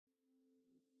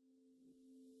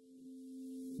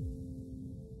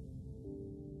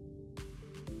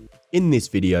In this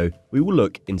video, we will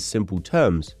look in simple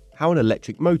terms how an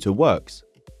electric motor works.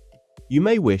 You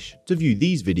may wish to view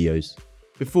these videos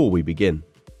before we begin.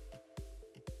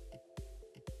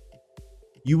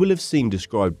 You will have seen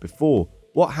described before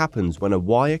what happens when a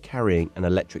wire carrying an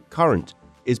electric current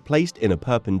is placed in a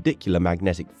perpendicular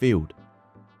magnetic field.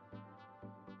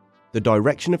 The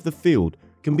direction of the field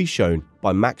can be shown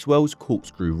by Maxwell's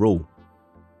corkscrew rule.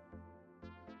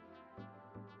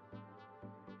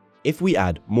 If we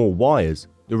add more wires,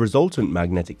 the resultant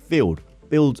magnetic field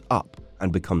builds up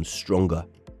and becomes stronger.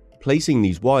 Placing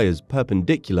these wires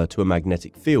perpendicular to a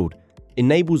magnetic field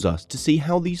enables us to see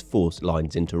how these force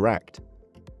lines interact.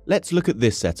 Let's look at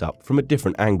this setup from a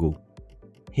different angle.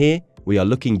 Here we are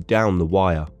looking down the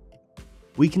wire.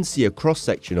 We can see a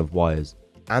cross-section of wires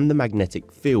and the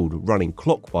magnetic field running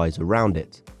clockwise around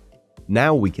it.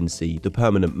 Now we can see the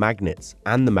permanent magnets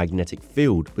and the magnetic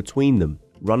field between them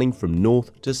running from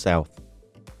north to south.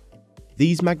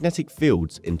 These magnetic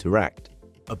fields interact.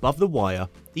 Above the wire,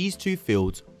 these two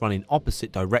fields run in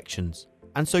opposite directions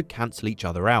and so cancel each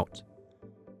other out.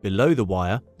 Below the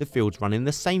wire, the fields run in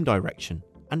the same direction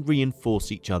and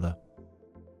reinforce each other.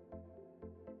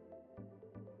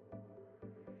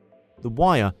 The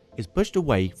wire is pushed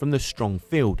away from the strong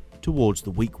field towards the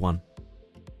weak one.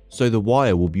 So the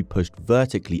wire will be pushed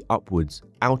vertically upwards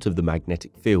out of the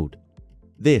magnetic field.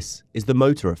 This is the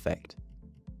motor effect.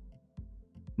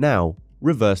 Now,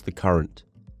 reverse the current.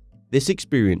 This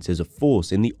experiences a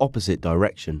force in the opposite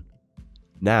direction.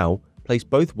 Now, place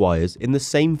both wires in the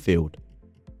same field.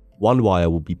 One wire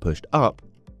will be pushed up,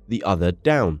 the other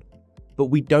down, but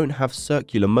we don't have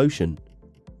circular motion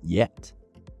yet.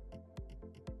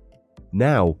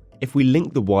 Now, if we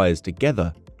link the wires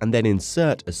together and then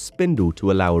insert a spindle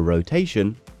to allow a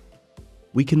rotation,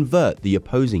 we convert the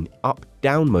opposing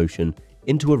up-down motion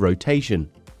into a rotation,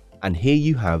 and here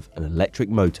you have an electric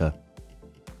motor.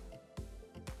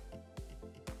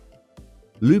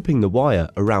 Looping the wire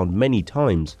around many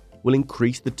times will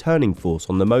increase the turning force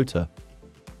on the motor.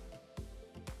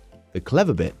 The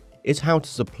clever bit is how to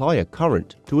supply a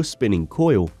current to a spinning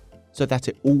coil so that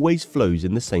it always flows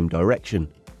in the same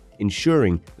direction,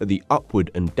 ensuring that the upward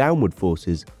and downward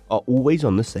forces are always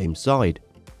on the same side.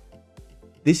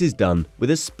 This is done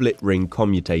with a split ring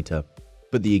commutator,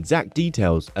 but the exact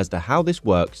details as to how this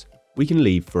works we can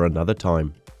leave for another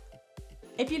time.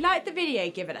 If you liked the video,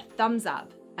 give it a thumbs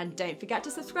up and don't forget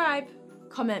to subscribe.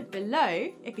 Comment below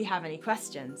if you have any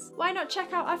questions. Why not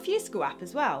check out our FuseSchool app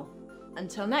as well?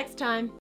 Until next time.